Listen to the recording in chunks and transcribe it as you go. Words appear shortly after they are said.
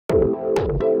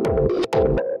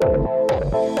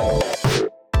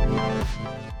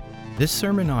This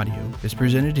sermon audio is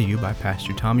presented to you by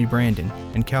Pastor Tommy Brandon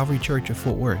and Calvary Church of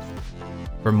Fort Worth.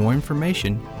 For more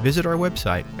information, visit our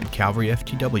website at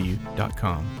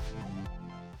calvaryftw.com.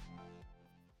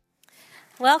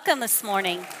 Welcome this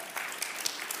morning.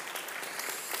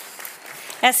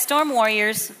 As storm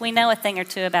warriors, we know a thing or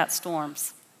two about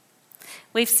storms.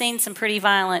 We've seen some pretty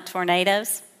violent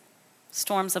tornadoes,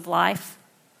 storms of life,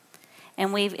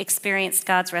 and we've experienced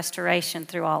God's restoration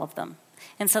through all of them.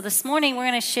 And so this morning, we're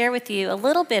going to share with you a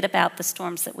little bit about the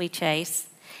storms that we chase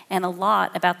and a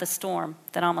lot about the storm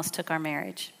that almost took our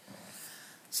marriage.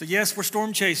 So yes, we're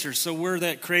storm chasers. So we're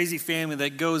that crazy family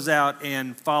that goes out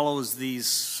and follows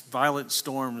these violent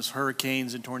storms,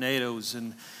 hurricanes and tornadoes.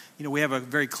 And, we have a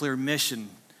very clear mission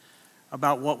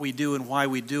about what we do and why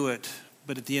we do it.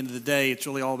 But at the end of the day, it's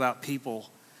really all about people,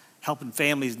 helping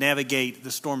families navigate the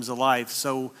storms of life.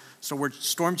 So we're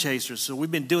storm chasers. So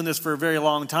we've been doing this for a very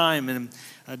long time. And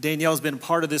Danielle's been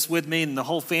part of this with me. And the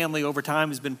whole family over time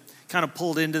has been kind of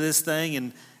pulled into this thing.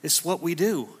 And it's what we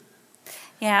do.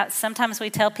 Yeah, sometimes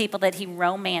we tell people that he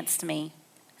romanced me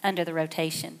under the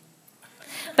rotation.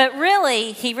 But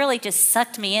really, he really just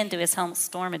sucked me into his home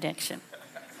storm addiction.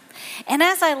 And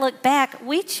as I look back,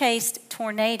 we chased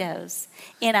tornadoes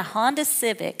in a Honda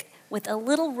Civic with a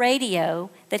little radio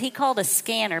that he called a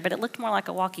scanner, but it looked more like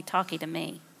a walkie-talkie to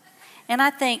me. And I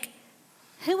think,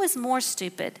 who was more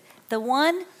stupid? The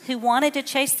one who wanted to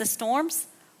chase the storms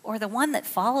or the one that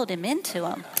followed him into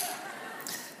them?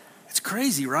 It's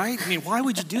crazy, right? Why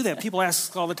would you do that? People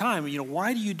ask all the time,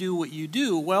 why do you do what you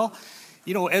do? Well,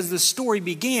 as the story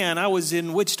began, I was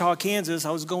in Wichita, Kansas.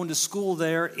 I was going to school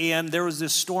there, and there was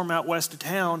this storm out west of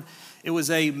town. It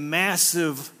was a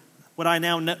massive, what I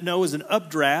now know is an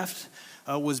updraft,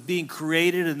 was being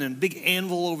created, and then a big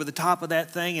anvil over the top of that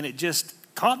thing, and it just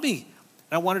caught me.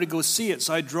 I wanted to go see it,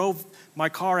 so I drove my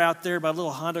car out there, my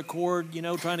little Honda Accord,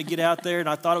 trying to get out there, and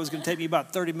I thought it was going to take me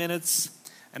about 30 minutes.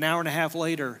 An hour and a half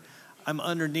later, I'm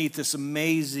underneath this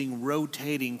amazing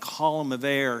rotating column of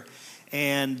air,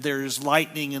 and there's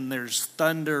lightning, and there's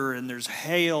thunder, and there's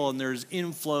hail, and there's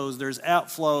inflows, there's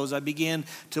outflows. I began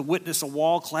to witness a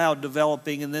wall cloud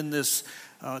developing, and then this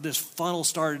funnel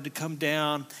started to come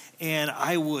down, and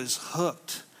I was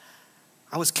hooked.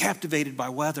 I was captivated by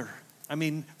weather.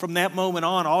 From that moment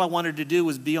on, all I wanted to do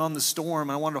was be on the storm.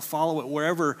 I wanted to follow it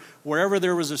wherever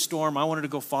there was a storm. I wanted to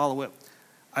go follow it.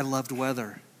 I loved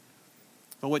weather.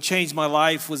 But what changed my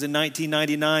life was in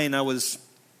 1999, I was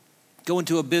going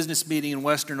to a business meeting in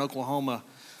western Oklahoma.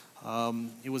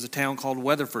 It was a town called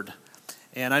Weatherford.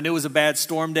 And I knew it was a bad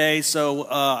storm day, so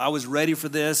I was ready for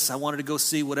this. I wanted to go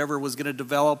see whatever was going to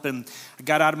develop. And I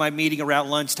got out of my meeting around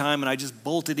lunchtime, and I just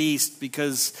bolted east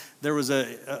because there was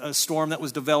a storm that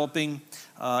was developing.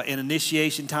 And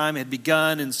initiation time had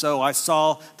begun. And so I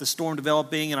saw the storm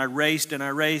developing, and I raced, and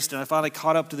I finally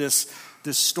caught up to this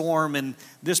storm. And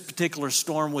this particular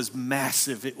storm was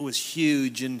massive. It was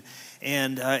huge, and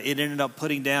it ended up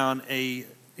putting down a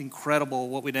incredible,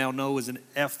 what we now know is an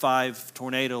F5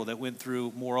 tornado that went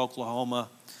through Moore, Oklahoma,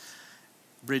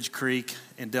 Bridge Creek,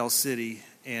 and Del City.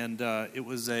 And it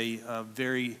was a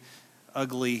very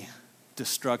ugly,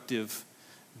 destructive,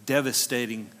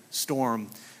 devastating storm.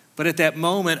 But at that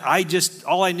moment,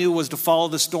 all I knew was to follow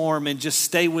the storm and just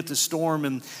stay with the storm.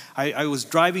 And I was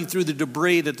driving through the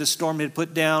debris that the storm had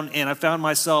put down, and I found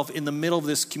myself in the middle of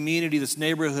this community, this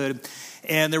neighborhood,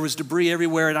 and there was debris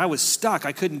everywhere, and I was stuck.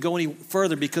 I couldn't go any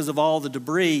further because of all the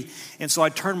debris. And so I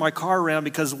turned my car around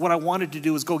because what I wanted to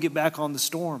do was go get back on the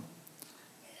storm.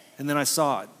 And then I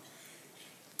saw it.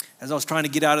 As I was trying to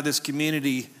get out of this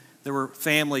community, there were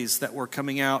families that were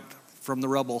coming out from the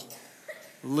rubble,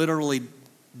 literally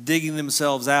digging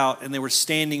themselves out, and they were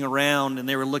standing around, and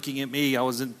they were looking at me. I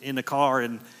was in the car,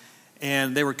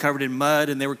 and they were covered in mud,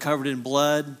 and they were covered in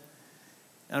blood. And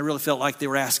I really felt like they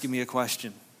were asking me a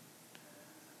question.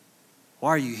 Why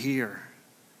are you here?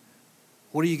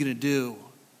 What are you going to do?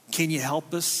 Can you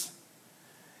help us?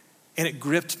 And it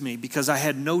gripped me because I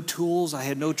had no tools, I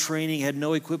had no training, I had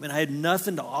no equipment, I had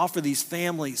nothing to offer these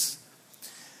families.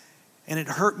 And it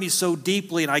hurt me so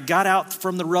deeply. And I got out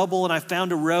from the rubble, and I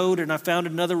found a road, and I found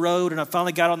another road, and I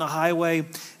finally got on the highway,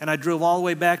 and I drove all the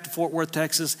way back to Fort Worth,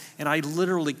 Texas, and I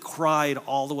literally cried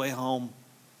all the way home.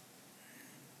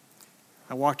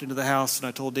 I walked into the house, and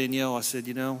I told Danielle, I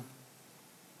said,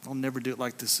 I'll never do it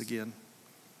like this again.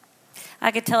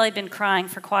 I could tell he'd been crying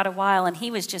for quite a while, and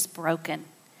he was just broken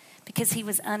because he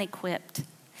was unequipped.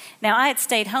 Now, I had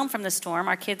stayed home from the storm.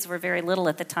 Our kids were very little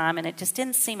at the time, and it just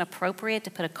didn't seem appropriate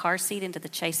to put a car seat into the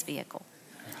chase vehicle.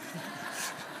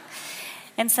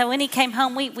 And so when he came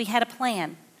home, we had a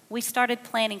plan. We started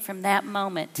planning from that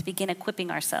moment to begin equipping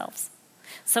ourselves.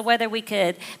 So whether we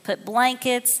could put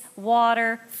blankets,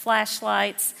 water,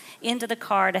 flashlights into the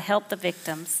car to help the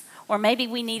victims, or maybe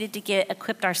we needed to get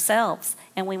equipped ourselves,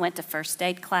 and we went to first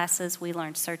aid classes, we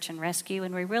learned search and rescue,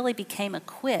 and we really became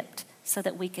equipped so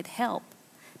that we could help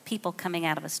people coming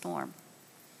out of a storm.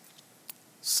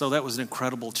 So that was an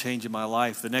incredible change in my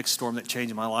life. The next storm that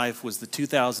changed my life was the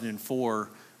 2004,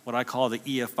 what I call the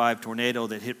EF5 tornado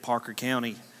that hit Parker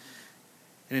County.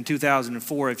 And in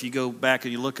 2004, if you go back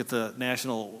and you look at the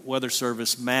National Weather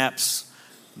Service maps,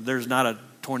 there's not a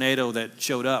tornado that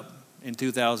showed up in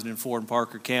 2004 in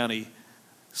Parker County.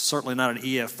 Certainly not an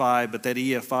EF5, but that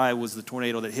EF5 was the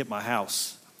tornado that hit my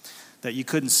house that you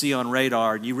couldn't see on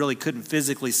radar. You really couldn't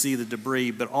physically see the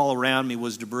debris, but all around me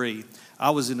was debris. I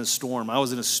was in a storm. I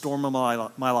was in a storm of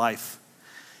my life.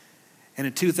 And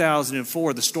in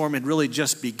 2004, the storm had really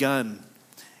just begun.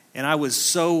 And I was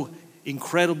so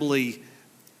incredibly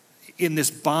in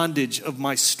this bondage of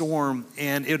my storm,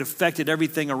 and it affected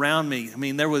everything around me. I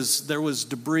mean, there was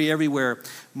debris everywhere.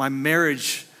 My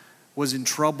marriage was in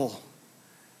trouble.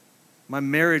 My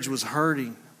marriage was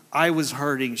hurting. I was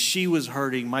hurting. She was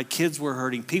hurting. My kids were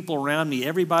hurting. People around me,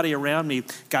 everybody around me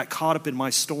got caught up in my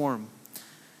storm.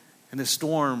 And the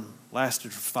storm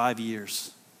lasted for 5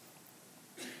 years.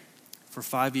 For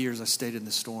 5 years, I stayed in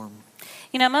the storm.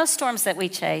 You know, most storms that we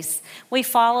chase, we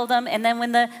follow them, and then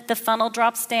when the funnel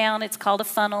drops down, it's called a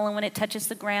funnel, and when it touches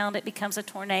the ground, it becomes a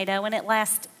tornado, and it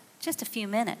lasts just a few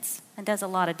minutes and does a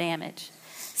lot of damage.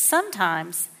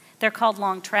 Sometimes they're called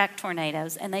long track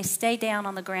tornadoes, and they stay down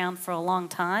on the ground for a long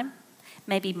time,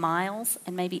 maybe miles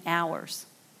and maybe hours.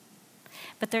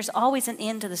 But there's always an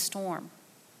end to the storm,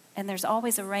 and there's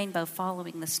always a rainbow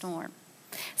following the storm.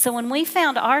 So when we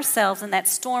found ourselves in that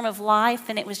storm of life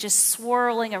and it was just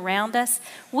swirling around us,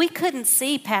 we couldn't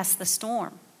see past the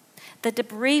storm. The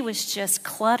debris was just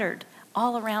cluttered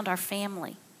all around our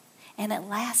family, and it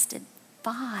lasted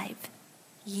 5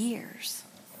 years.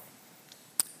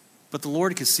 But the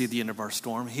Lord could see the end of our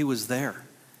storm. He was there.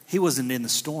 He wasn't in the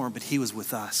storm, but He was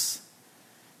with us.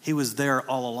 He was there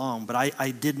all along, but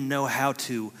I didn't know how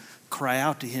to cry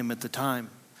out to Him at the time.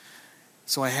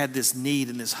 So I had this need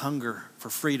and this hunger for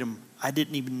freedom. I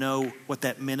didn't even know what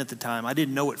that meant at the time. I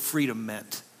didn't know what freedom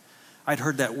meant. I'd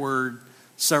heard that word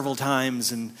several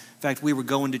times. And in fact, we were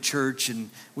going to church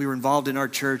and we were involved in our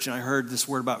church, and I heard this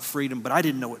word about freedom, but I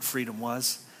didn't know what freedom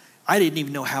was. I didn't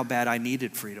even know how bad I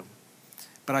needed freedom.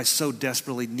 But I so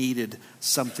desperately needed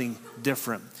something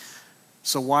different.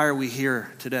 So why are we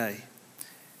here today?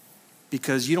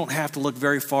 Because you don't have to look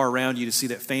very far around you to see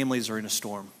that families are in a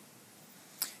storm.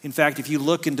 In fact, if you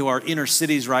look into our inner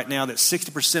cities right now, that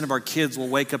 60% of our kids will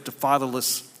wake up to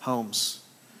fatherless homes.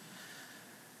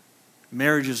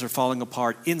 Marriages are falling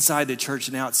apart inside the church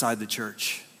and outside the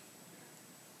church.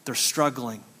 They're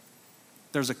struggling.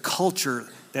 There's a culture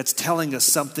that's telling us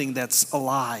something that's a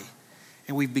lie.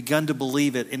 And we've begun to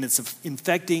believe it, and it's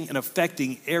infecting and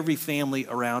affecting every family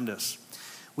around us.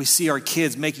 We see our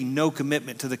kids making no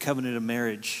commitment to the covenant of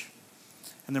marriage,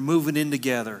 and they're moving in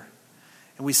together.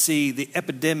 And we see the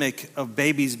epidemic of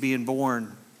babies being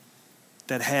born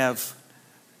that have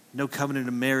no covenant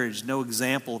of marriage, no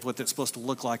example of what that's supposed to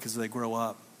look like as they grow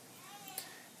up.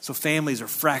 So families are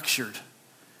fractured,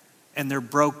 and they're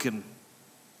broken,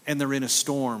 and they're in a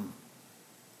storm.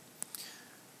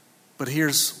 But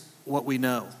here's what we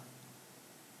know.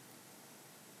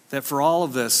 That for all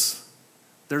of us,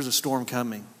 there's a storm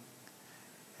coming.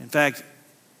 In fact,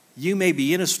 you may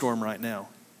be in a storm right now.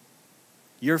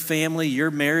 Your family, your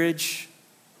marriage,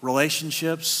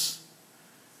 relationships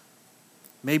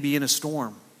may be in a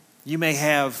storm. You may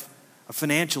have a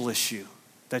financial issue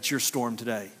that's your storm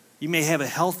today. You may have a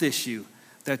health issue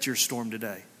that's your storm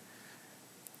today.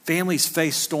 Families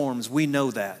face storms. We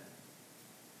know that.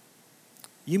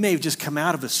 You may have just come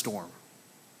out of a storm,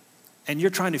 and you're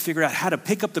trying to figure out how to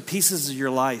pick up the pieces of your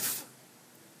life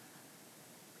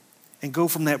and go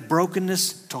from that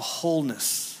brokenness to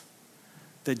wholeness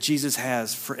that Jesus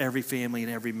has for every family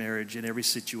and every marriage and every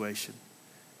situation.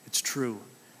 It's true.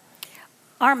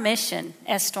 Our mission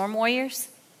as storm warriors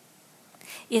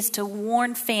is to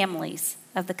warn families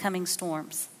of the coming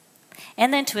storms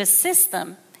and then to assist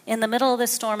them in the middle of the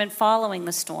storm and following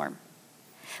the storm.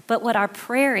 But what our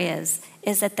prayer is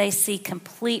that they see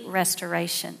complete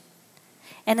restoration.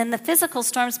 And in the physical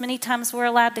storms, many times we're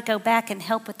allowed to go back and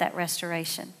help with that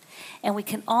restoration. And we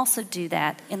can also do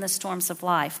that in the storms of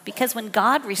life. Because when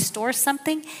God restores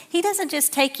something, He doesn't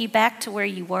just take you back to where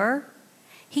you were.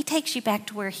 He takes you back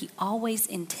to where He always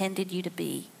intended you to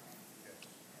be.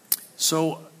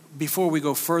 So before we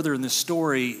go further in this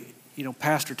story,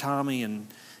 Pastor Tommy and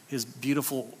his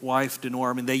beautiful wife,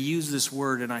 Denora, they use this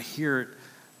word, and I hear it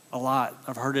a lot.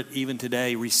 I've heard it even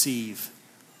today, receive.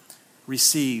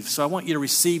 Receive. So I want you to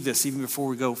receive this even before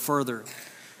we go further.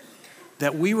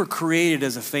 That we were created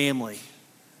as a family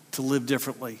to live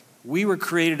differently. We were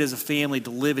created as a family to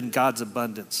live in God's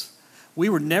abundance. We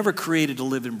were never created to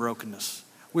live in brokenness.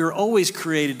 We were always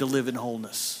created to live in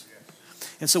wholeness.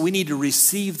 And so we need to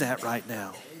receive that right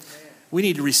now. We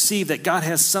need to receive that God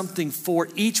has something for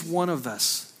each one of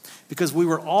us because we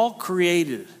were all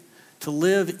created to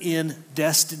live in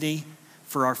destiny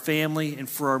for our family and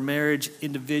for our marriage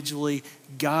individually.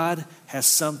 God has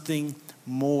something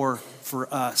more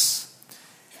for us.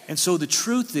 And so the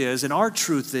truth is, and our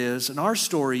truth is, and our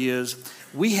story is,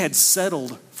 we had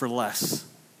settled for less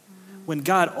when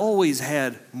God always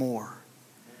had more.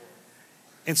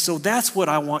 And so that's what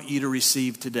I want you to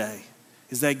receive today,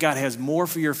 is that God has more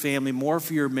for your family, more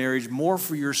for your marriage, more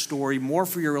for your story, more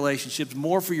for your relationships,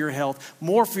 more for your health,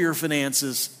 more for your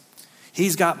finances.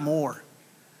 He's got more.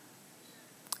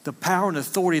 The power and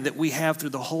authority that we have through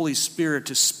the Holy Spirit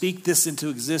to speak this into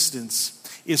existence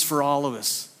is for all of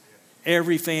us.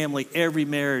 Every family, every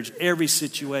marriage, every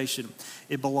situation,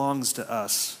 it belongs to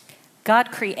us.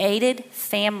 God created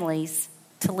families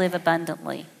to live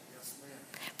abundantly.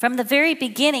 From the very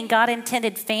beginning, God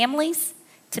intended families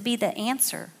to be the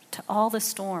answer to all the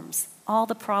storms, all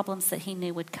the problems that he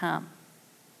knew would come.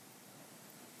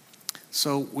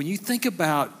 So when you think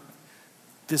about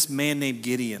this man named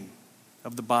Gideon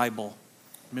of the Bible,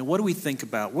 I mean, what do we think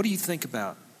about? What do you think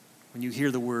about when you hear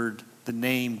the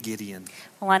name Gideon?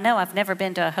 Well, I know I've never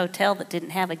been to a hotel that didn't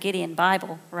have a Gideon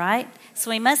Bible, right? So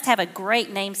he must have a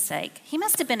great namesake. He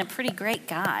must have been a pretty great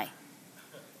guy.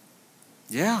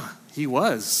 Yeah, he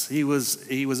was. He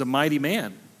was a mighty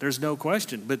man. There's no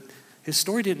question. But his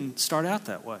story didn't start out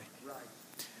that way.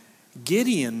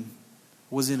 Gideon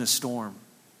was in a storm.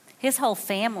 His whole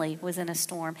family was in a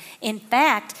storm. In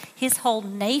fact, his whole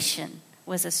nation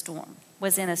was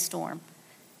in a storm.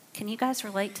 Can you guys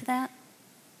relate to that?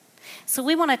 So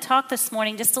we want to talk this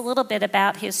morning just a little bit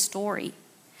about his story.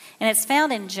 And it's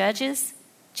found in Judges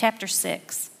chapter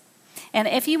 6. And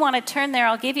if you want to turn there,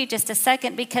 I'll give you just a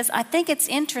second because I think it's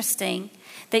interesting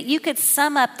that you could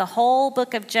sum up the whole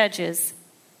book of Judges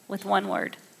with one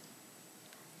word.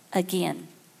 Again.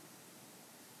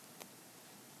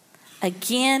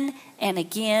 Again and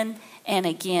again and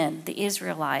again, the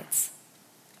Israelites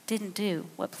didn't do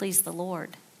what pleased the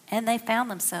Lord. And they found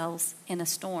themselves in a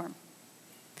storm.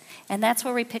 And that's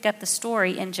where we pick up the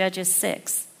story in Judges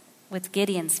 6 with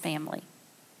Gideon's family.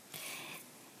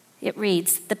 It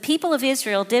reads, "The people of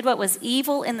Israel did what was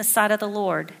evil in the sight of the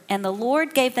Lord, and the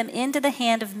Lord gave them into the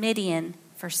hand of Midian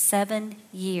for 7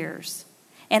 years.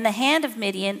 And the hand of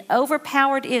Midian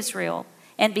overpowered Israel.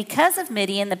 And because of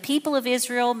Midian, the people of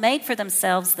Israel made for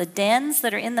themselves the dens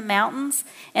that are in the mountains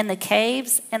and the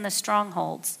caves and the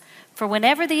strongholds. For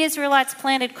whenever the Israelites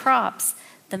planted crops,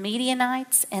 the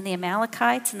Midianites and the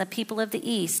Amalekites and the people of the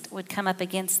east would come up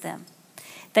against them.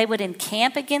 They would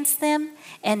encamp against them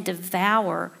and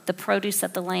devour the produce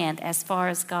of the land as far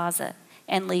as Gaza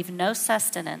and leave no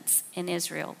sustenance in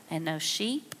Israel and no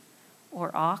sheep or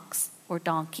ox or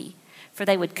donkey. For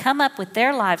they would come up with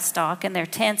their livestock and their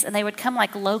tents, and they would come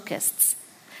like locusts.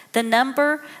 The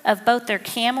number of both their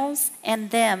camels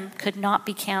and them could not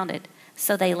be counted,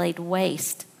 so they laid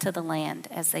waste to the land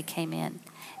as they came in.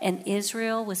 And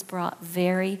Israel was brought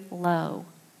very low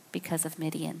because of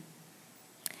Midian.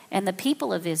 And the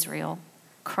people of Israel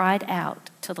cried out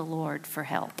to the Lord for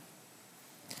help."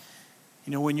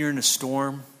 You know, when you're in a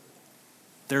storm,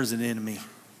 there's an enemy.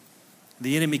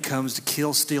 The enemy comes to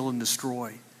kill, steal, and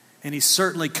destroy. And he's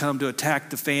certainly come to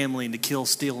attack the family and to kill,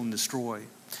 steal, and destroy.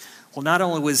 Well, not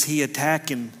only was he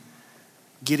attacking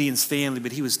Gideon's family,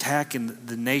 but he was attacking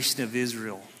the nation of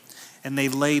Israel. And they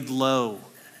laid low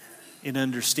in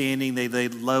understanding. They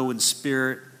laid low in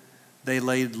spirit. They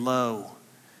laid low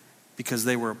because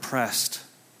they were oppressed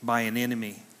by an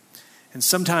enemy. And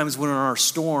sometimes when in our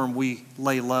storm, we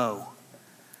lay low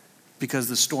because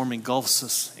the storm engulfs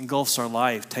us, engulfs our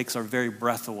life, takes our very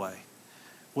breath away,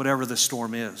 whatever the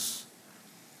storm is.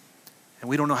 And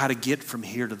we don't know how to get from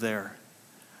here to there.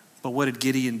 But what did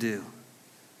Gideon do?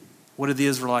 What did the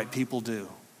Israelite people do?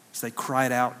 They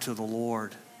cried out to the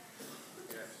Lord.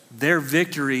 Their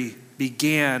victory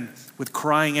began with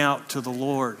crying out to the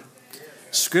Lord.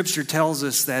 Scripture tells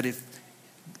us that if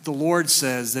the Lord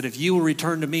says that if you will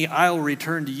return to me, I will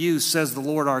return to you, says the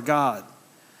Lord our God.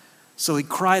 So he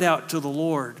cried out to the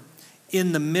Lord.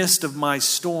 In the midst of my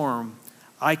storm,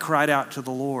 I cried out to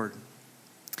the Lord.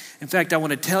 In fact, I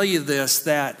want to tell you this,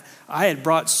 that I had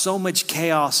brought so much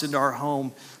chaos into our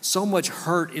home, so much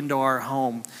hurt into our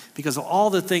home because of all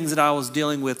the things that I was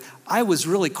dealing with. I was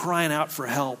really crying out for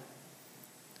help,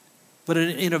 but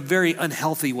in a very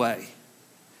unhealthy way.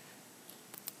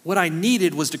 What I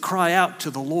needed was to cry out to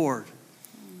the Lord.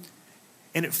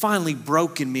 And it finally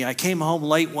broke in me. I came home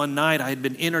late one night. I had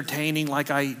been entertaining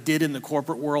like I did in the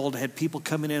corporate world. I had people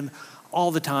coming in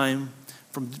all the time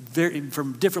from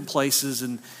different places,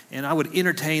 and I would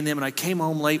entertain them. And I came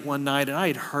home late one night, and I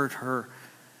had hurt her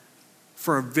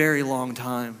for a very long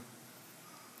time.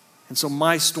 And so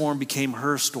my storm became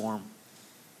her storm.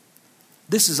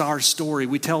 This is our story.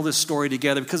 We tell this story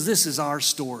together because this is our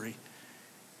story.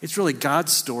 It's really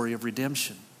God's story of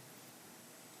redemption.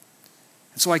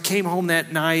 And so I came home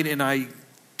that night and I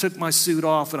took my suit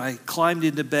off and I climbed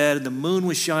into bed, and the moon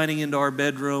was shining into our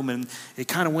bedroom, and it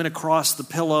kind of went across the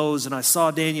pillows, and I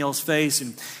saw Danielle's face,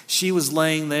 and she was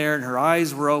laying there and her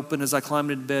eyes were open as I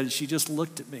climbed into bed, and she just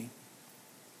looked at me.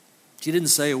 She didn't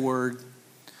say a word.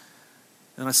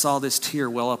 And I saw this tear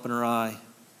well up in her eye,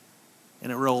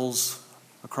 and it rolls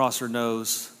across her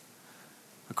nose,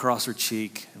 across her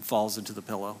cheek, and falls into the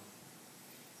pillow.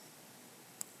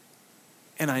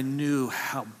 And I knew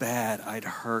how bad I'd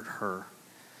hurt her.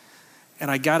 And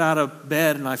I got out of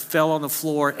bed and I fell on the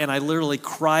floor and I literally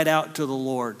cried out to the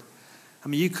Lord. I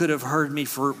mean, you could have heard me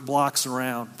from blocks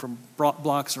around.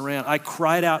 I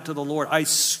cried out to the Lord. I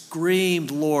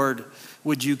screamed, Lord,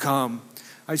 would you come?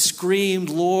 I screamed,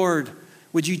 Lord,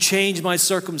 would you change my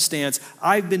circumstance?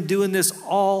 I've been doing this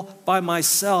all by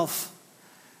myself.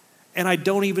 And I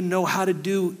don't even know how to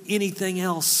do anything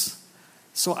else.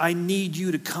 So I need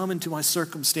you to come into my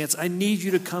circumstance. I need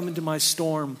you to come into my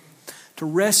storm to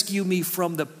rescue me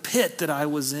from the pit that I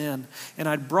was in. And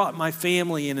I'd brought my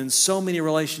family in and so many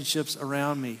relationships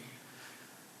around me.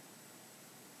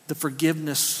 The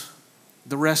forgiveness,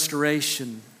 the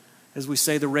restoration, as we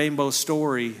say, the rainbow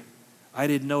story, I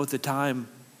didn't know at the time,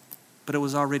 but it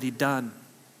was already done.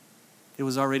 It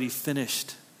was already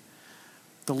finished.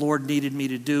 The Lord needed me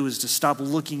to do is to stop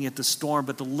looking at the storm,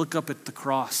 but to look up at the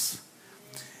cross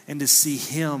and to see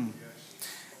Him.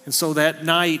 And so that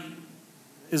night,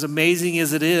 as amazing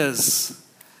as it is,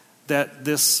 that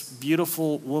this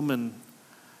beautiful woman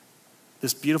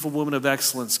of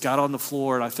excellence got on the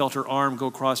floor, and I felt her arm go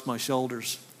across my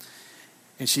shoulders.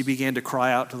 And she began to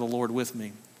cry out to the Lord with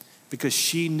me because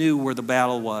she knew where the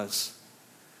battle was.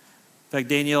 In fact,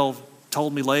 Danielle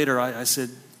told me later, I said,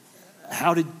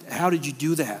 how did you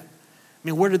do that? I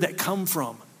mean, where did that come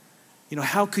from? You know,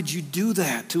 how could you do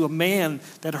that to a man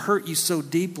that hurt you so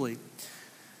deeply?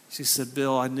 She said,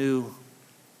 Bill, I knew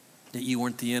that you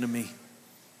weren't the enemy.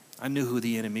 I knew who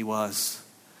the enemy was.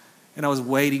 And I was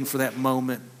waiting for that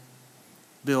moment,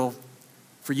 Bill,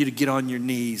 for you to get on your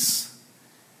knees.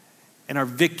 And our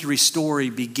victory story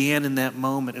began in that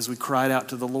moment as we cried out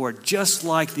to the Lord, just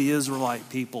like the Israelite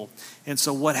people. And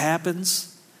so what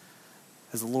happens?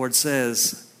 As the Lord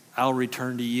says, I'll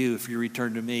return to you if you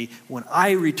return to me. When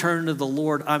I return to the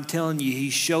Lord, I'm telling you, He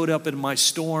showed up in my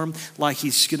storm like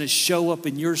He's going to show up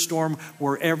in your storm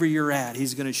wherever you're at.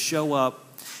 He's going to show up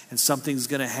and something's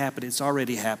going to happen. It's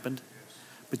already happened.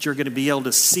 But you're going to be able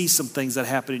to see some things that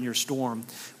happen in your storm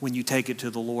when you take it to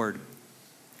the Lord.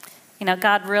 You know,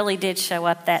 God really did show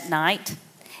up that night,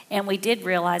 and we did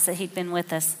realize that He'd been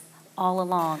with us all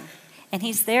along. And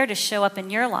He's there to show up in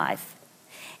your life.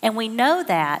 And we know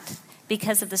that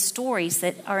because of the stories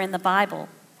that are in the Bible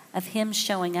of Him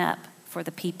showing up for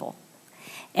the people.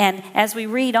 And as we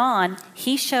read on,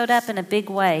 He showed up in a big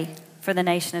way for the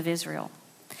nation of Israel.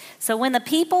 So when the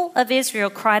people of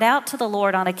Israel cried out to the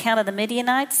Lord on account of the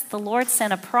Midianites, the Lord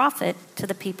sent a prophet to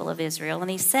the people of Israel. And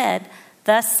he said,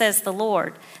 "Thus says the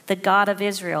Lord, the God of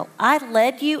Israel, I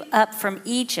led you up from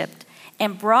Egypt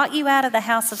and brought you out of the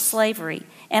house of slavery.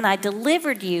 And I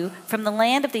delivered you from the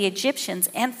land of the Egyptians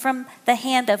and from the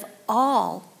hand of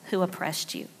all who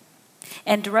oppressed you,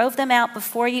 and drove them out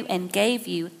before you and gave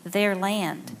you their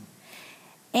land.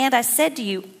 And I said to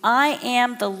you, I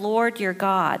am the Lord your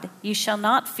God. You shall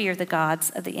not fear the gods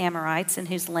of the Amorites in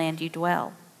whose land you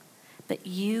dwell. But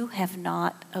you have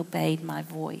not obeyed my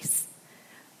voice,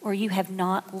 or you have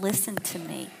not listened to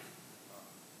me."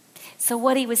 So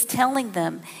what he was telling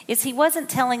them is he wasn't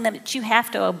telling them that you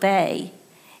have to obey.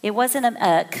 It wasn't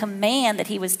a command that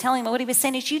he was telling them. What he was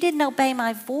saying is, you didn't obey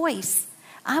my voice.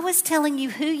 I was telling you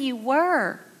who you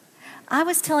were. I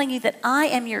was telling you that I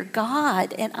am your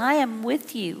God and I am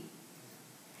with you.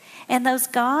 And those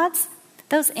gods,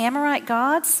 those Amorite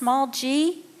gods, small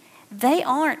g, they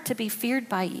aren't to be feared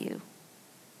by you.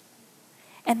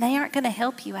 And they aren't going to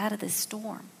help you out of this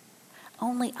storm.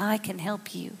 Only I can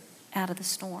help you out of the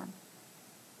storm.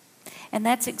 And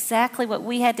that's exactly what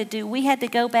we had to do. We had to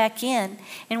go back in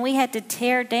and we had to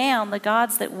tear down the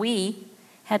gods that we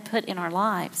had put in our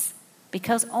lives,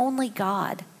 because only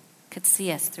God could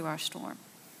see us through our storm.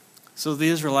 So the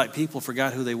Israelite people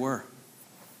forgot who they were.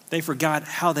 They forgot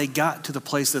how they got to the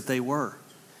place that they were.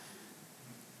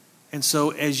 And so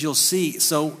as you'll see,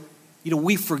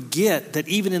 we forget that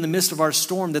even in the midst of our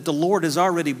storm, that the Lord has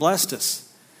already blessed us.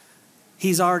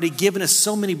 He's already given us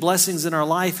so many blessings in our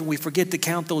life, and we forget to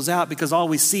count those out because all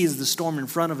we see is the storm in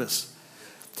front of us.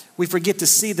 We forget to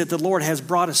see that the Lord has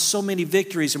brought us so many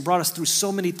victories and brought us through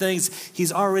so many things.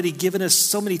 He's already given us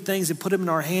so many things and put them in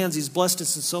our hands. He's blessed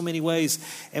us in so many ways,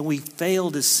 and we fail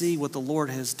to see what the Lord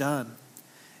has done,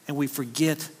 and we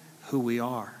forget who we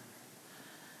are.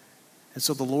 And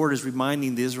so the Lord is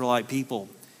reminding the Israelite people,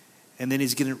 and then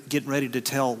he's getting ready to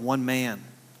tell one man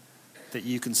that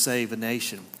you can save a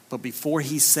nation. But before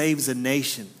he saves a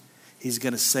nation, he's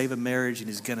going to save a marriage and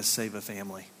he's going to save a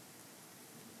family.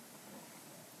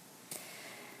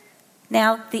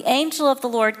 Now the angel of the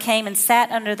Lord came and sat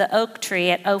under the oak tree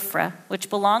at Ophrah, which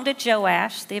belonged to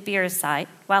Joash the Abiezrite,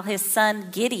 while his son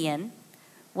Gideon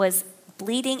was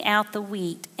bleeding out the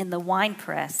wheat in the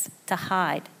winepress to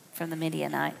hide from the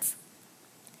Midianites.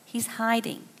 He's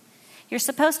hiding. You're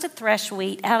supposed to thresh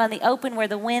wheat out on the open where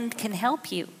the wind can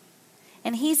help you.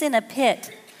 And he's in a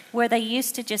pit where they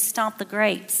used to just stomp the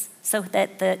grapes so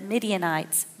that the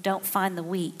Midianites don't find the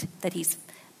wheat that he's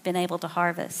been able to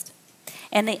harvest.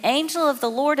 And the angel of the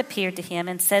Lord appeared to him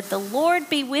and said, "The Lord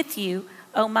be with you,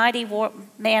 O mighty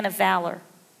man of valor."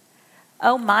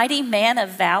 O mighty man of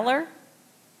valor?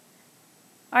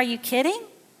 Are you kidding?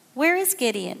 Where is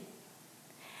Gideon?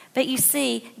 But you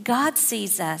see, God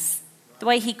sees us the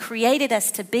way he created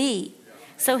us to be.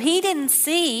 So he didn't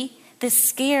see this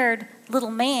scared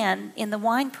little man in the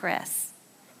winepress,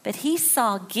 but he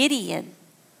saw Gideon,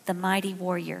 the mighty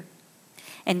warrior.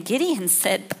 And Gideon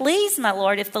said, "Please, my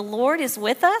Lord, if the Lord is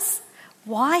with us,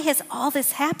 why has all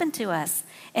this happened to us?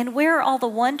 And where are all the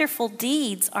wonderful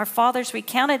deeds our fathers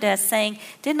recounted to us, saying,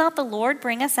 'Did not the Lord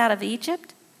bring us out of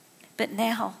Egypt?' But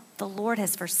now the Lord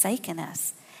has forsaken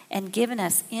us and given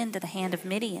us into the hand of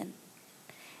Midian."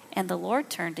 And the Lord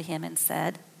turned to him and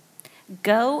said,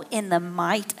 "Go in the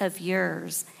might of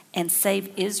yours and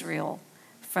save Israel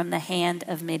from the hand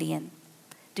of Midian.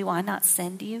 Do I not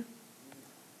send you?"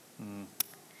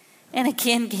 And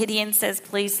again, Gideon says,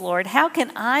 "Please, Lord, how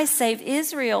can I save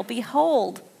Israel?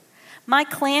 Behold, my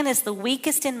clan is the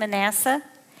weakest in Manasseh,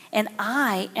 and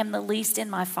I am the least in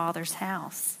my father's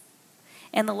house."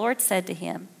 And the Lord said to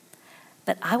him,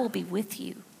 "But I will be with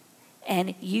you,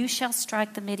 and you shall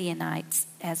strike the Midianites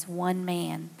as one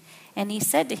man." And he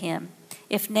said to him,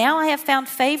 "If now I have found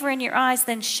favor in your eyes,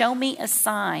 then show me a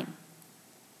sign."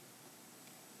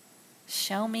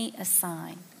 Show me a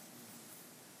sign.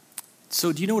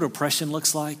 So do you know what oppression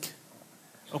looks like?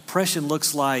 Oppression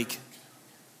looks like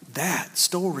that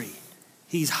story.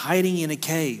 He's hiding in a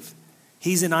cave.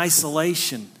 He's in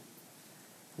isolation.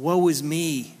 Woe is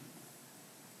me.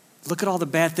 Look at all the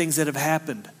bad things that have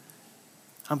happened.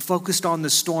 I'm focused on the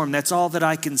storm. That's all that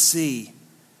I can see.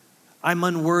 I'm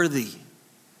unworthy.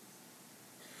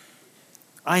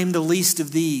 I am the least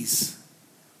of these.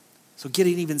 So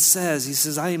Gideon even says, he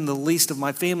says, "I am the least of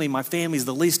my family. My family is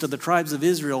the least of the tribes of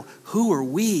Israel. Who are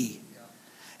we?"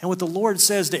 And what the Lord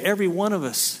says to every one of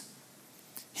us,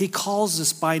 he calls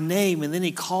us by name, and then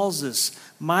he calls us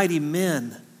mighty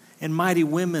men and mighty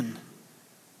women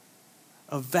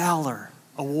of valor,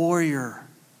 a warrior.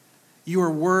 You are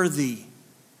worthy.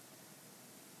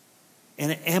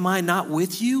 And am I not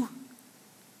with you?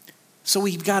 So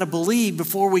we've got to believe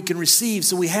before we can receive.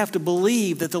 So we have to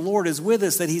believe that the Lord is with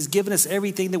us, that he's given us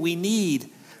everything that we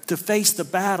need to face the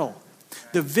battle.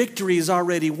 The victory is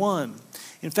already won.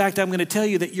 In fact, I'm going to tell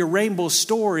you that your rainbow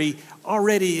story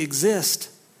already exists.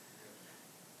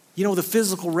 You know, the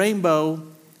physical rainbow,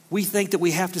 we think that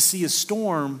we have to see a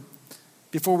storm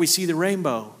before we see the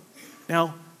rainbow.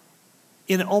 Now,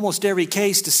 in almost every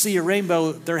case, to see a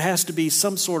rainbow, there has to be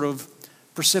some sort of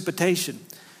precipitation.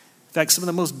 In fact, some of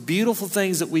the most beautiful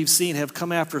things that we've seen have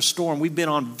come after a storm. We've been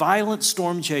on violent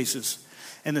storm chases,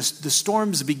 and the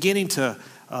storm's beginning to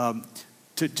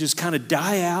just kind of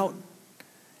die out.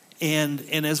 And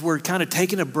as we're kind of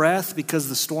taking a breath because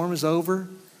the storm is over,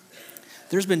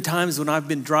 there's been times when I've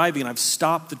been driving and I've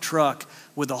stopped the truck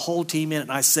with the whole team in it,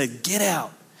 and I said, "Get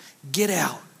out, get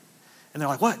out." And they're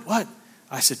like, "What?"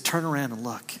 I said, "Turn around and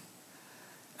look."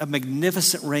 A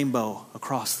magnificent rainbow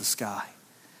across the sky.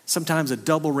 Sometimes a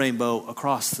double rainbow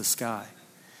across the sky.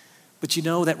 But you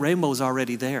know, that rainbow is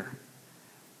already there.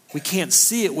 We can't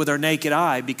see it with our naked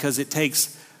eye because it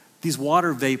takes these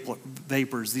water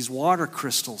vapors, these water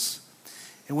crystals.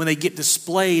 And when they get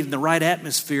displayed in the right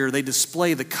atmosphere, they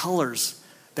display the colors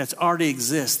that already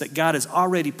exist, that God has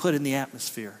already put in the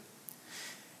atmosphere.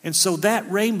 And so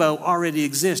that rainbow already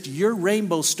exists. Your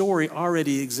rainbow story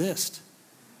already exists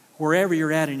wherever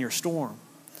you're at in your storm.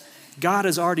 God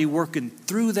is already working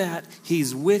through that.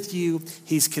 He's with you.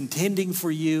 He's contending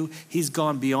for you. He's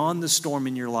gone beyond the storm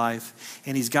in your life,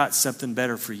 and He's got something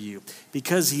better for you.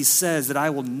 Because He says that I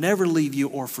will never leave you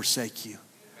or forsake you.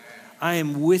 I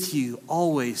am with you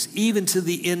always. Even to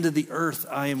the end of the earth,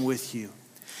 I am with you.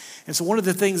 And so one of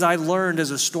the things I learned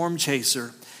as a storm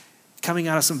chaser, coming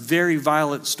out of some very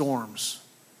violent storms,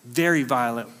 very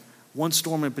violent. One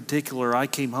storm in particular, I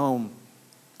came home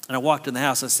and I walked in the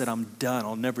house. I said, I'm done.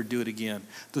 I'll never do it again.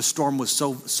 The storm was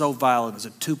so violent. It was a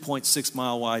 2.6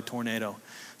 mile wide tornado.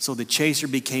 So the chaser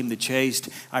became the chased.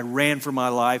 I ran for my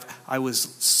life. I was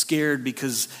scared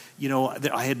because,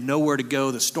 I had nowhere to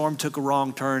go. The storm took a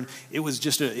wrong turn. It was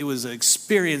an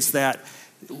experience that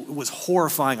was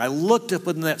horrifying. I looked up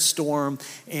in that storm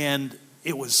and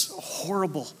it was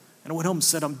horrible. And I went home and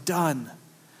said, I'm done.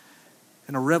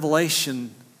 And a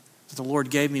revelation that the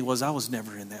Lord gave me was I was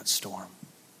never in that storm.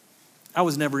 I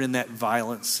was never in that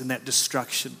violence and that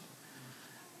destruction.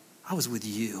 I was with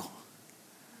you.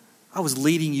 I was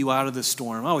leading you out of the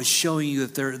storm. I was showing you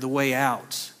the way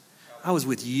out. I was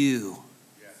with you.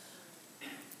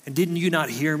 And didn't you not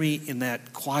hear me in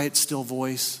that quiet, still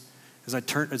voice as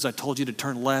I told you to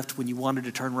turn left when you wanted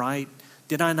to turn right?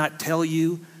 Did I not tell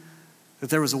you that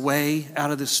there was a way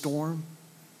out of this storm?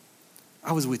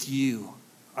 I was with you.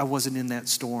 I wasn't in that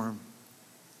storm.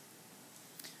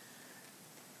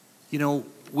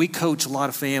 We coach a lot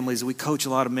of families, we coach a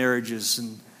lot of marriages,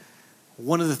 and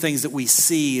one of the things that we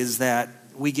see is that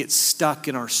we get stuck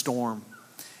in our storm.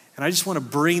 And I just want to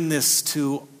bring this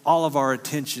to all of our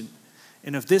attention.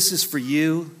 And if this is for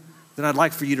you, then I'd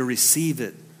like for you to receive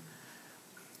it.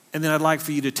 And then I'd like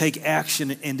for you to take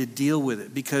action and to deal with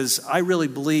it. Because I really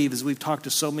believe, as we've talked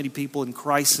to so many people in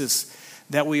crisis,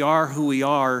 that we are who we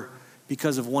are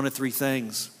because of one of three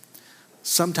things.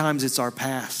 Sometimes it's our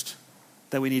past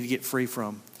that we need to get free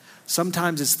from.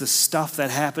 Sometimes it's the stuff that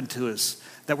happened to us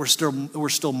that we're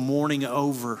still mourning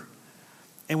over,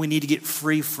 and we need to get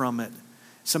free from it.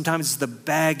 Sometimes it's the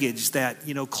baggage that,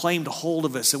 claimed hold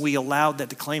of us, and we allowed that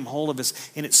to claim hold of us,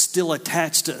 and it's still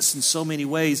attached to us in so many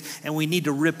ways, and we need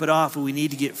to rip it off, and we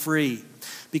need to get free.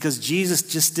 Because Jesus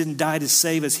just didn't die to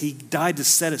save us. He died to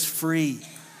set us free.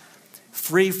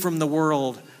 Free from the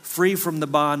world, free from the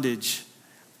bondage.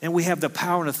 And we have the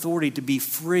power and authority to be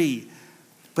free.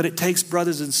 But it takes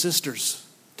brothers and sisters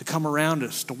to come around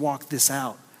us to walk this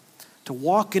out, to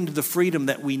walk into the freedom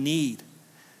that we need.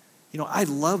 I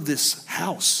love this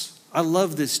house. I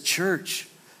love this church.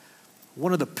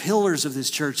 One of the pillars of this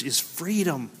church is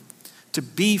freedom. To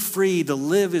be free, to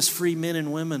live as free men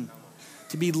and women.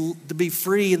 To be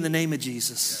free in the name of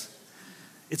Jesus.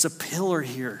 It's a pillar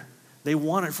here. They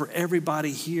want it for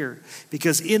everybody here.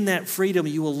 Because in that freedom,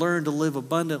 you will learn to live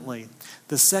abundantly.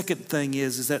 The second thing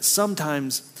is that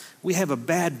sometimes we have a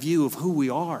bad view of who we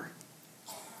are.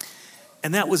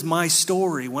 And that was my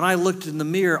story. When I looked in the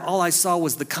mirror, all I saw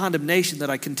was the condemnation that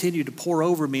I continued to pour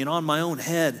over me and on my own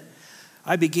head.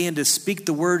 I began to speak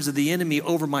the words of the enemy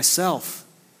over myself.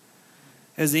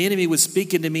 As the enemy was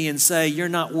speaking to me and say, you're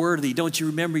not worthy. Don't you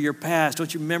remember your past?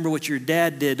 Don't you remember what your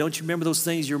dad did? Don't you remember those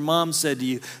things your mom said to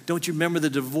you? Don't you remember the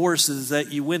divorces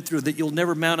that you went through, that you'll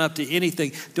never mount up to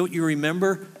anything? Don't you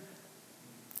remember?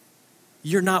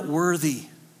 You're not worthy.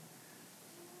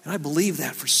 And I believed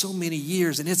that for so many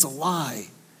years, and it's a lie.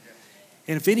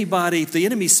 And if the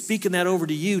enemy's speaking that over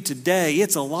to you today,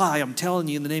 it's a lie. I'm telling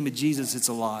you in the name of Jesus, it's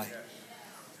a lie.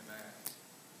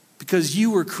 Because you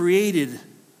were created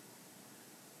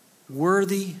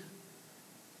worthy.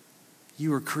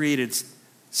 You were created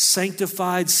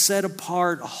sanctified, set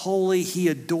apart, holy. He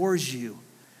adores you.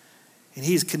 And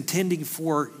He's contending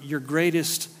for your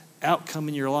greatest outcome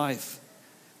in your life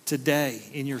today,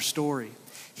 in your story.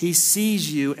 He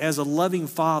sees you as a loving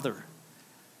father.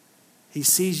 He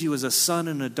sees you as a son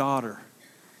and a daughter,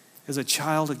 as a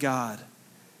child of God.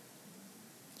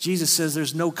 Jesus says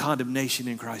there's no condemnation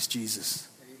in Christ Jesus.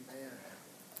 Amen.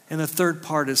 And the third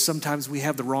part is sometimes we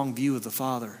have the wrong view of the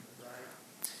Father.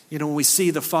 When we see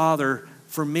the Father,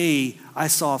 for me, I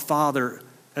saw a Father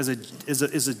as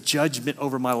a judgment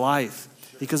over my life,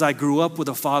 because I grew up with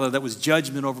a father that was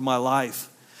judgment over my life.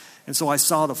 And so I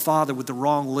saw the Father with the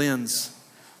wrong lens.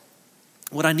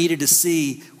 What I needed to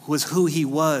see was who He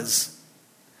was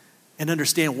and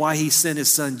understand why He sent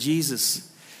His Son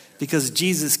Jesus. Because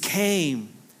Jesus came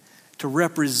to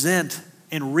represent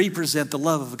and represent the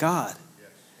love of God.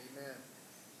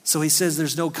 So he says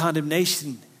there's no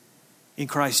condemnation in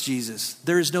Christ Jesus.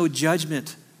 There is no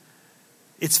judgment.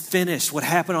 It's finished. What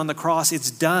happened on the cross,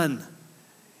 it's done.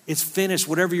 It's finished.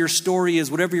 Whatever your story is,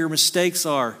 whatever your mistakes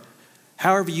are,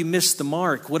 however you missed the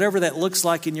mark, whatever that looks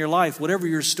like in your life, whatever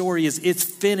your story is, it's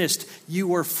finished.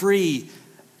 You are free.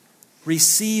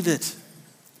 Receive it.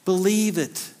 Believe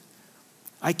it.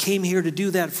 I came here to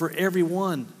do that for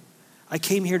everyone. I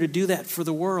came here to do that for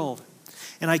the world.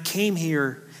 And I came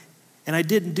here and I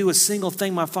didn't do a single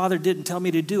thing my Father didn't tell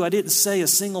me to do. I didn't say a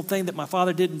single thing that my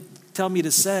Father didn't tell me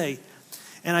to say.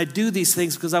 And I do these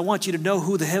things because I want you to know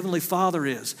who the Heavenly Father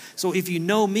is. So if you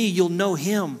know me, you'll know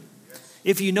Him.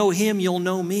 If you know Him, you'll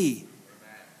know me.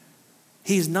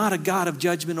 He's not a God of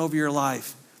judgment over your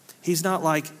life. He's not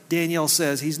like Danielle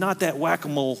says. He's not that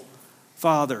whack-a-mole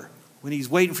Father when He's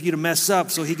waiting for you to mess up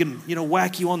so He can,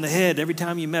 whack you on the head every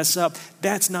time you mess up.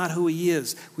 That's not who He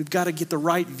is. We've got to get the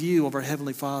right view of our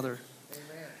Heavenly Father.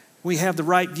 Amen. When we have the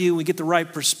right view, we get the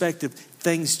right perspective,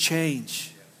 things change.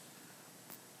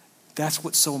 That's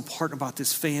what's so important about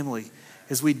this family.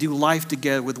 As we do life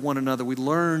together with one another, we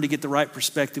learn to get the right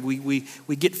perspective. We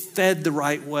get fed the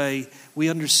right way. We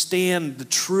understand the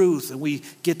truth, and we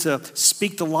get to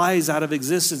speak the lies out of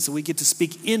existence, and we get to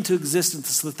speak into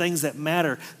existence the things that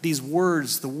matter. These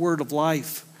words, the word of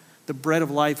life, the bread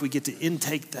of life, we get to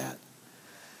intake that.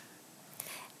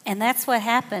 And that's what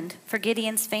happened for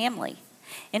Gideon's family.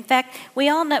 In fact, we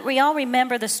all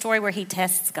remember the story where he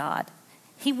tests God.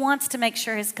 He wants to make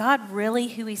sure, is God really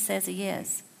who He says He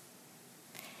is?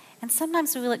 And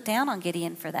sometimes we look down on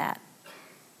Gideon for that.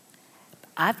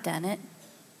 I've done it.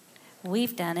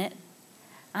 We've done it.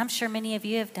 I'm sure many of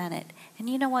you have done it. And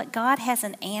you know what? God has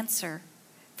an answer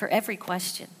for every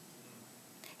question.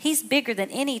 He's bigger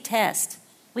than any test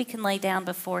we can lay down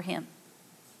before Him.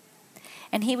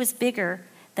 And He was bigger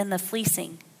than the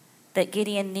fleecing that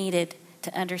Gideon needed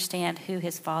to understand who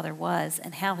his father was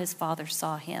and how his father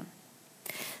saw him.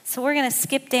 So we're going to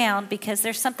skip down because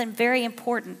there's something very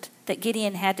important that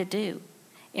Gideon had to do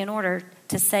in order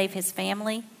to save his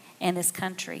family and his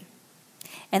country.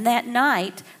 And that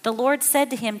night, the Lord said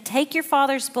to him, "Take your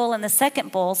father's bull and the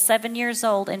second bull, 7 years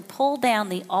old, and pull down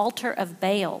the altar of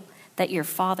Baal that your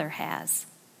father has,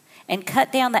 and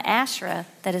cut down the Asherah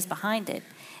that is behind it,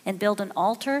 and build an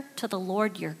altar to the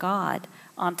Lord your God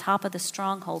on top of the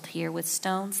stronghold here with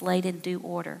stones laid in due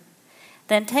order.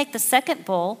 Then take the second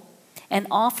bull and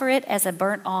offer it as a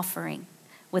burnt offering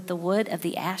with the wood of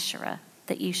the Asherah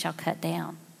that you shall cut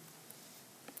down."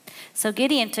 So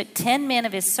Gideon took 10 men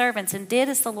of his servants and did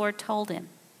as the Lord told him.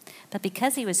 But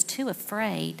because he was too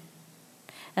afraid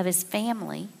of his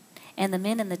family and the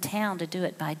men in the town to do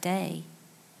it by day,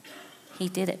 he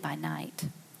did it by night.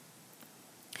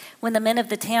 When the men of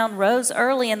the town rose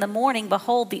early in the morning,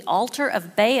 behold, the altar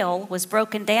of Baal was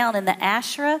broken down, and the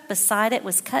Asherah beside it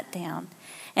was cut down,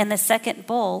 and the second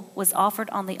bull was offered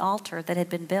on the altar that had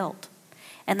been built.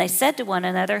 And they said to one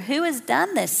another, "Who has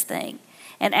done this thing?"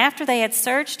 And after they had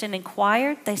searched and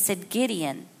inquired, they said,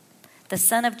 "Gideon, the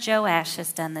son of Joash,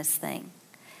 has done this thing."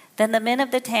 Then the men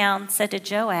of the town said to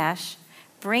Joash,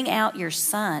 "Bring out your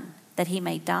son, that he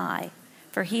may die,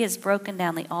 for he has broken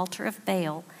down the altar of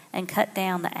Baal and cut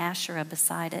down the Asherah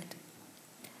beside it."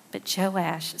 But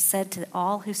Joash said to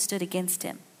all who stood against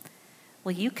him,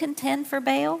 "Will you contend for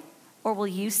Baal, or will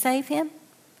you save him?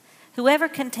 Whoever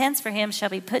contends for him shall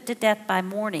be put to death by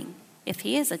morning. If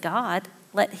he is a god,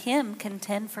 let him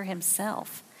contend for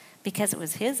himself, because it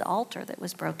was his altar that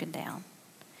was broken down."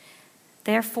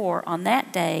 Therefore, on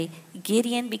that day,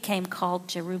 Gideon became called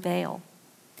Jerubbaal.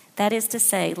 That is to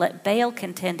say, let Baal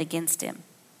contend against him,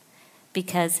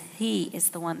 because he is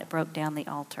the one that broke down the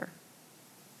altar.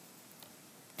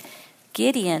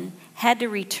 Gideon had to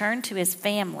return to his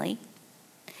family,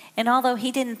 and although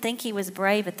he didn't think he was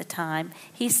brave at the time,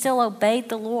 he still obeyed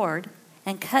the Lord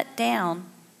and cut down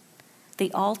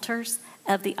the altars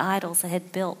of the idols that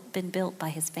had been built by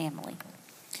his family.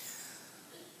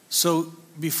 So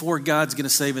before God's going to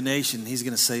save a nation, He's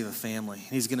going to save a family.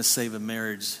 He's going to save a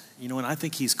marriage. And I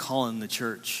think He's calling the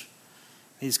church.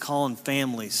 He's calling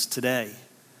families today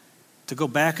to go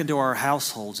back into our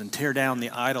households and tear down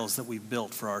the idols that we've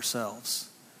built for ourselves,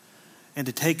 and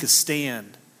to take a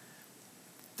stand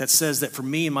that says that for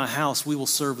me and my house, we will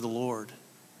serve the Lord.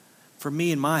 For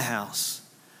me and my house.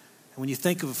 And when you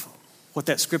think of what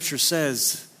that scripture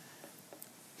says,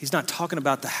 He's not talking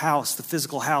about the house, the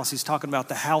physical house. He's talking about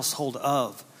the household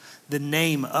of, the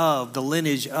name of, the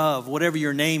lineage of, whatever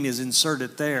your name is, insert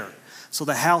it there. So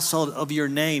the household of your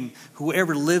name,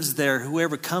 whoever lives there,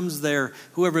 whoever comes there,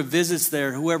 whoever visits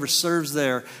there, whoever serves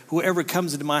there, whoever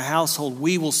comes into my household,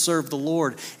 we will serve the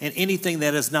Lord. And anything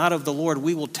that is not of the Lord,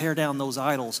 we will tear down those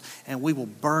idols and we will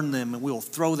burn them and we will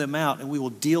throw them out and we will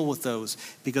deal with those,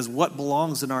 because what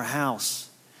belongs in our house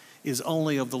is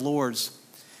only of the Lord's.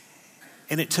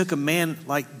 And it took a man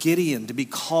like Gideon to be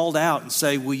called out and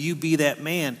say, will you be that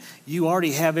man? You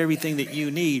already have everything that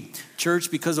you need. Church,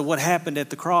 because of what happened at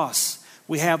the cross,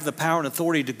 we have the power and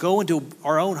authority to go into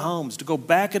our own homes, to go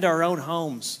back into our own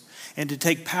homes, and to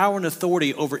take power and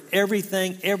authority over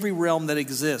everything, every realm that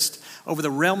exists, over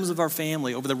the realms of our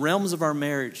family, over the realms of our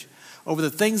marriage, over the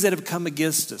things that have come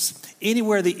against us.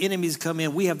 Anywhere the enemies come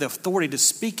in, we have the authority to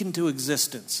speak into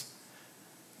existence,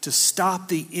 to stop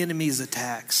the enemy's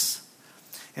attacks.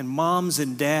 And moms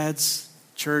and dads,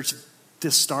 church,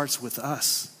 this starts with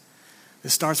us.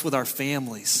 This starts with our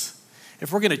families.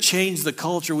 If we're going to change the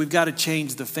culture, we've got to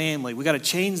change the family. We've got to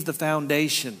change the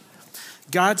foundation.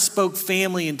 God spoke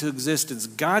family into existence.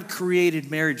 God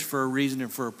created marriage for a reason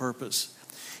and for a purpose.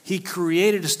 He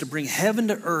created us to bring heaven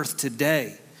to earth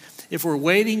today. If we're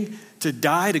waiting to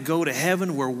die to go to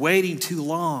heaven, we're waiting too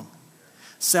long.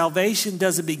 Salvation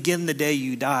doesn't begin the day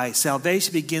you die.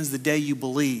 Salvation begins the day you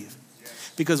believe.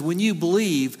 Because when you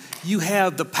believe, you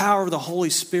have the power of the Holy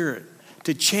Spirit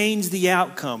to change the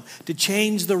outcome, to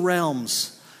change the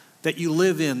realms that you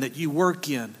live in, that you work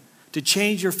in, to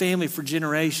change your family for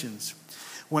generations.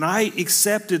 When I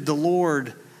accepted the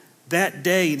Lord that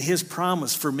day and his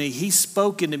promise for me, he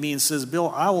spoke into me and says, Bill,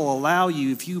 I will allow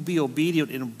you, if you be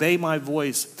obedient and obey my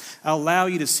voice, I'll allow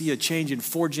you to see a change in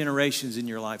 4 generations in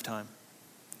your lifetime.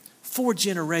 4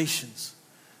 generations.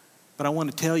 But I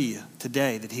want to tell you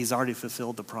today that he's already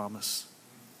fulfilled the promise.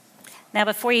 Now,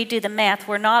 before you do the math,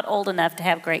 we're not old enough to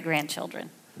have great-grandchildren.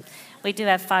 We do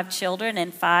have 5 children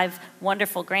and 5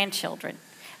 wonderful grandchildren.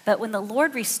 But when the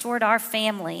Lord restored our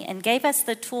family and gave us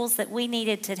the tools that we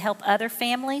needed to help other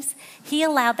families, he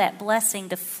allowed that blessing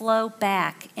to flow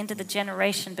back into the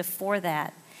generation before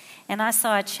that. And I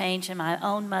saw a change in my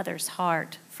own mother's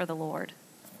heart for the Lord.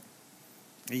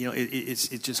 You know, it's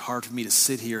just hard for me to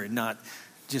sit here and not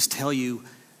just tell you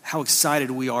how excited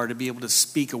we are to be able to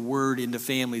speak a word into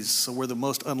families. So we're the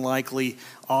most unlikely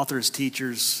authors,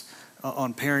 teachers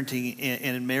on parenting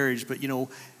and in marriage,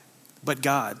 but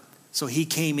God. So he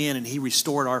came in and he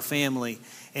restored our family,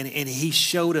 and he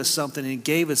showed us something and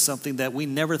gave us something that we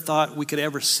never thought we could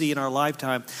ever see in our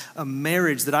lifetime, a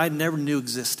marriage that I never knew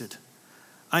existed.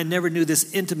 I never knew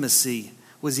this intimacy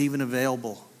was even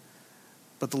available.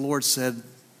 But the Lord said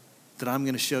that I'm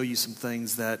going to show you some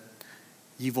things that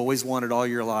you've always wanted all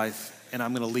your life, and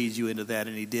I'm going to lead you into that,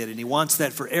 and he did. And he wants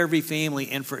that for every family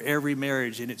and for every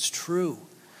marriage, and it's true.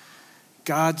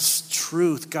 God's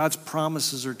truth, God's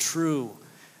promises are true.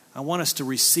 I want us to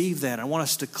receive that. I want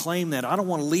us to claim that. I don't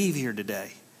want to leave here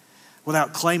today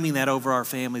without claiming that over our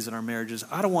families and our marriages.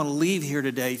 I don't want to leave here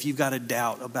today if you've got a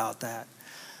doubt about that.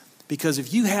 Because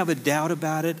if you have a doubt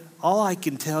about it, all I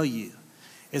can tell you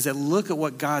is that look at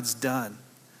what God's done.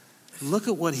 Look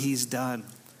at what he's done.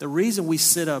 The reason we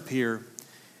sit up here,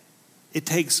 it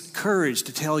takes courage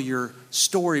to tell your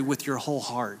story with your whole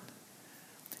heart.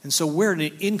 And so we're an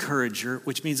encourager,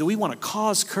 which means that we want to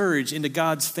cause courage into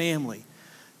God's family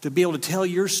to be able to tell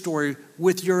your story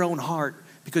with your own heart,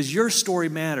 because your story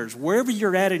matters. Wherever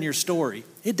you're at in your story,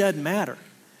 it doesn't matter.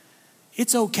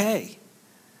 It's okay.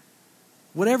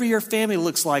 Whatever your family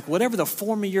looks like, whatever the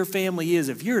form of your family is,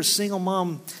 if you're a single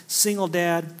mom, single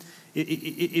dad,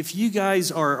 if you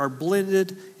guys are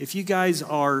blended, if you guys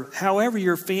are, however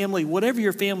your family, whatever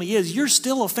your family is, you're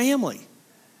still a family.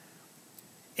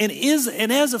 And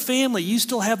as a family, you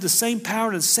still have the same power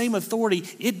and the same authority.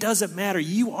 It doesn't matter.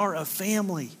 You are a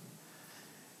family.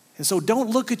 And so don't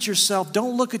look at yourself,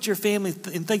 don't look at your family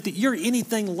and think that you're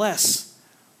anything less.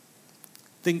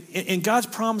 And God's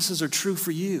promises are true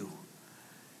for you.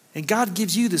 And God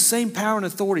gives you the same power and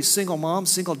authority, single mom,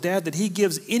 single dad, that he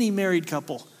gives any married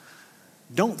couple.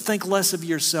 Don't think less of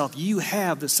yourself. You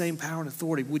have the same power and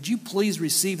authority. Would you please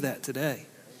receive that today?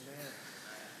 Amen.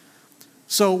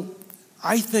 So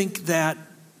I think that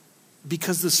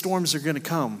because the storms are going to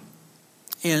come,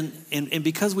 and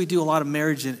because we do a lot of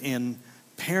marriage and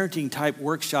parenting type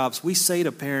workshops, we say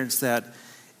to parents that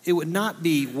it would not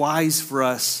be wise for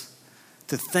us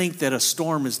to think that a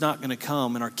storm is not going to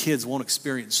come and our kids won't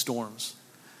experience storms,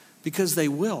 because they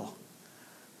will.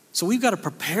 So we've got to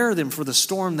prepare them for the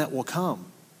storm that will come.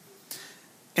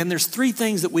 And there's 3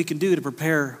 things that we can do to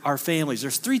prepare our families.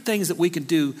 There's 3 things that we can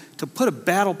do to put a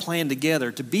battle plan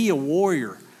together, to be a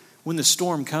warrior when the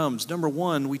storm comes. Number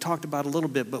 1, we talked about a little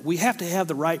bit, but we have to have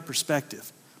the right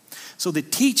perspective. So the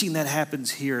teaching that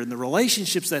happens here and the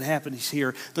relationships that happen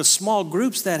here, the small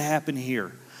groups that happen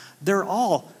here, they're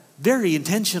all very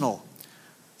intentional.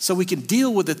 So we can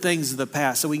deal with the things of the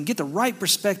past, so we can get the right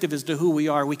perspective as to who we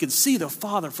are. We can see the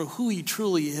Father for who he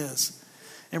truly is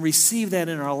and receive that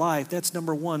in our life. That's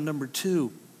number one. Number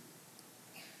two,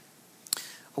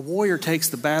 a warrior takes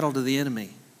the battle to the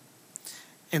enemy.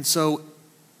 And so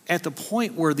at the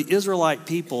point where the Israelite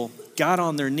people got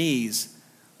on their knees,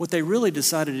 what they really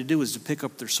decided to do was to pick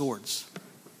up their swords.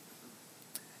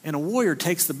 And a warrior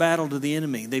takes the battle to the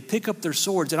enemy. They pick up their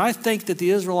swords. And I think that the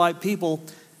Israelite people,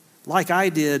 like I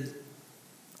did,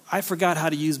 I forgot how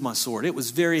to use my sword. It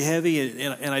was very heavy,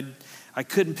 and I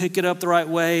couldn't pick it up the right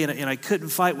way, and I couldn't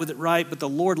fight with it right. But the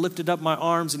Lord lifted up my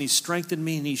arms, and he strengthened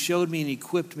me, and he showed me, and he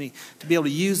equipped me to be able to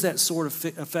use that sword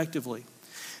effectively.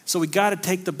 So we got to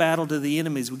take the battle to the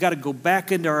enemies. We got to go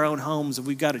back into our own homes, and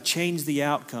we've got to change the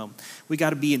outcome. We got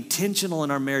to be intentional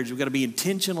in our marriage. We got to be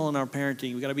intentional in our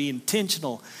parenting. We got to be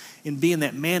intentional in being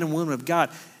that man and woman of God.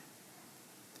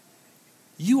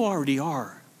 You already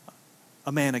are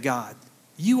a man of God.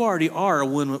 You already are a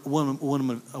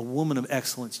woman of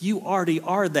excellence. You already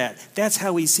are that. That's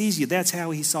how he sees you. That's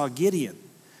how he saw Gideon.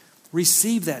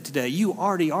 Receive that today. You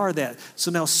already are that.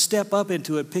 So now step up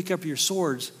into it, pick up your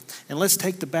swords, and let's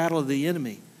take the battle of the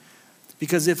enemy.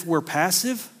 Because if we're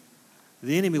passive,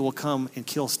 the enemy will come and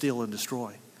kill, steal, and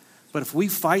destroy. But if we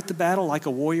fight the battle like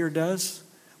a warrior does,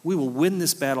 we will win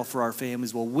this battle for our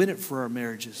families. We'll win it for our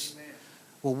marriages.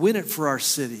 We'll win it for our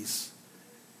cities.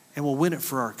 And we'll win it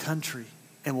for our country.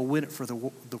 And we'll win it for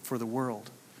the world.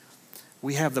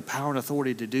 We have the power and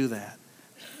authority to do that.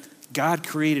 God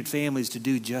created families to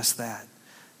do just that,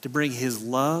 to bring his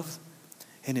love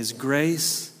and his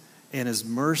grace and his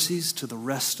mercies to the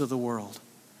rest of the world.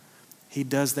 He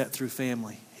does that through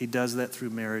family. He does that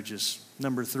through marriages.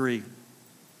 Number 3,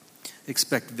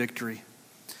 expect victory.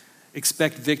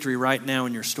 Expect victory right now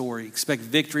in your story. Expect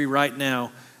victory right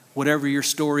now, whatever your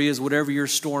story is, whatever your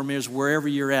storm is, wherever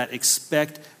you're at.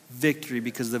 Expect victory,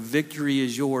 because the victory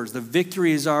is yours. The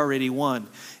victory is already won.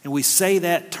 And we say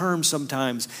that term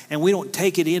sometimes, and we don't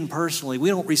take it in personally. We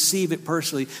don't receive it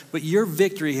personally. But your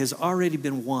victory has already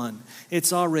been won.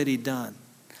 It's already done.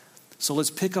 So let's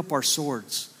pick up our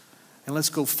swords and let's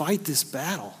go fight this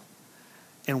battle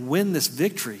and win this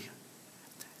victory.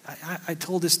 I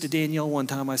told this to Danielle one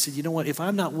time. I said, you know what? If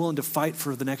I'm not willing to fight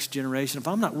for the next generation, if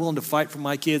I'm not willing to fight for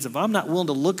my kids, if I'm not willing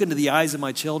to look into the eyes of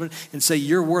my children and say,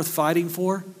 you're worth fighting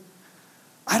for,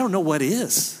 I don't know what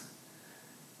is.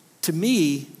 To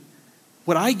me,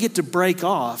 what I get to break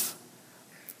off,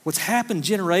 what's happened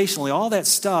generationally, all that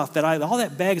stuff, all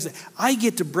that baggage, I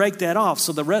get to break that off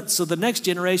so the next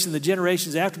generation, the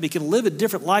generations after me can live a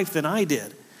different life than I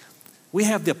did. We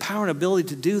have the power and ability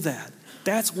to do that.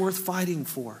 That's worth fighting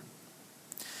for.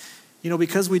 You know,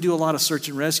 because we do a lot of search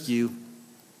and rescue,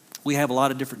 we have a lot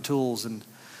of different tools. And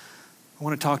I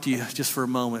want to talk to you just for a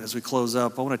moment as we close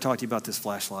up. I want to talk to you about this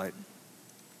flashlight.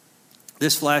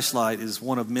 This flashlight is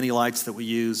one of many lights that we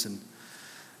use. And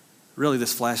really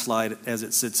this flashlight, as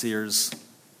it sits here, it's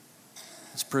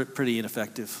pretty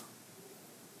ineffective.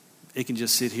 It can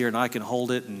just sit here and I can hold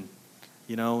it. And,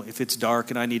 you know, if it's dark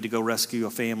and I need to go rescue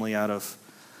a family out of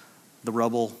the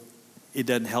rubble, it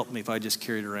doesn't help me if I just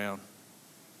carry it around.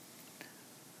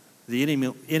 The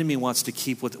enemy wants to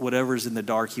keep whatever's in the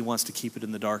dark, he wants to keep it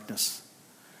in the darkness.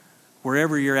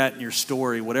 Wherever you're at in your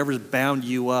story, whatever's bound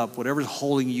you up, whatever's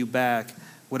holding you back,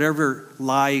 whatever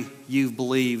lie you've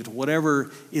believed, whatever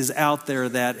is out there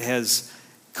that has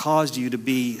caused you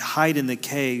to hide in the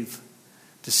cave,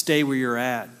 to stay where you're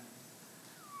at,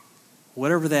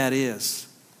 whatever that is,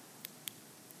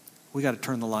 we got to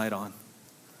turn the light on.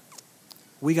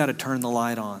 We got to turn the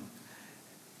light on.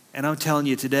 And I'm telling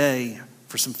you today,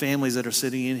 for some families that are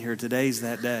sitting in here, today's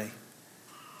that day.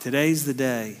 Today's the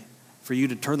day for you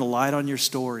to turn the light on your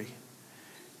story,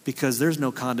 because there's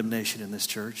no condemnation in this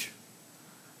church.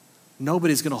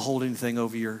 Nobody's going to hold anything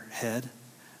over your head.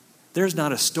 There's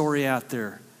not a story out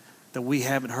there that we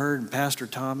haven't heard, and Pastor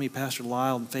Tommy, Pastor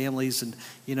Lyle, and families, and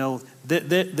you know,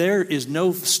 there is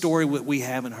no story that we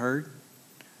haven't heard.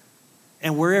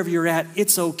 And wherever you're at,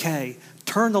 it's okay.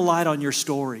 Turn the light on your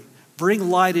story. Bring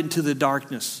light into the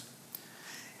darkness.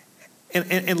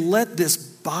 And let this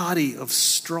body of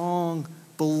strong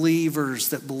believers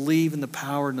that believe in the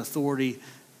power and authority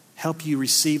help you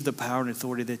receive the power and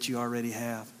authority that you already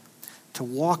have. To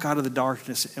walk out of the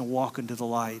darkness and walk into the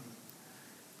light.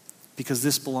 Because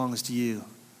this belongs to you.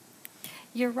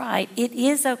 You're right. It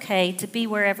is okay to be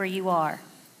wherever you are.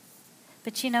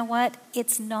 But you know what?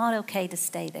 It's not okay to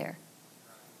stay there.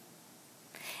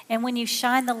 And when you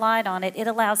shine the light on it, it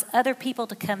allows other people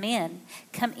to come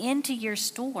into your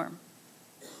storm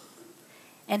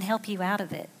and help you out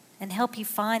of it and help you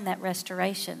find that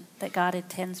restoration that God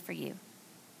intends for you.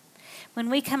 When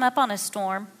we come up on a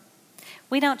storm,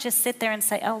 we don't just sit there and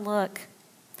say, oh, look,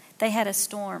 they had a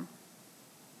storm.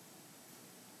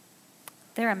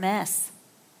 They're a mess.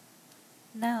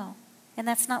 No. And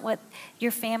that's not what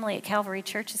your family at Calvary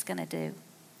Church is going to do.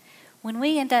 When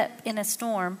we end up in a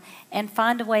storm and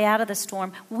find a way out of the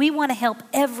storm, we want to help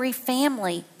every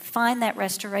family find that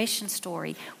restoration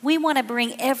story. We want to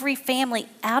bring every family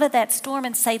out of that storm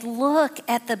and say, look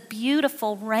at the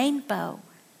beautiful rainbow.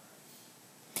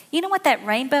 You know what that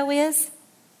rainbow is?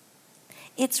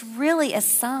 It's really a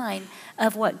sign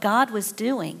of what God was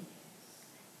doing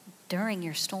during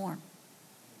your storm.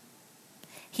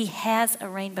 He has a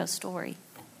rainbow story.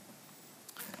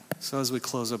 So as we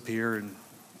close up here, and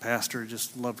Pastor,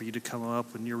 just love for you to come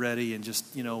up when you're ready and just,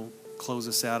 close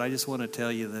us out. I just want to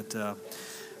tell you that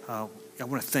I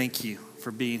want to thank you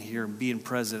for being here and being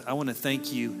present. I want to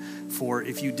thank you for,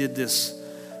 if you did this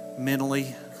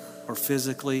mentally or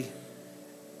physically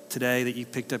today, that you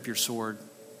picked up your sword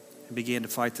and began to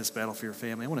fight this battle for your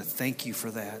family. I want to thank you for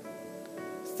that.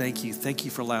 Thank you. Thank you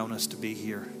for allowing us to be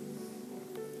here.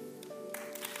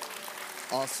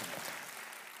 Awesome.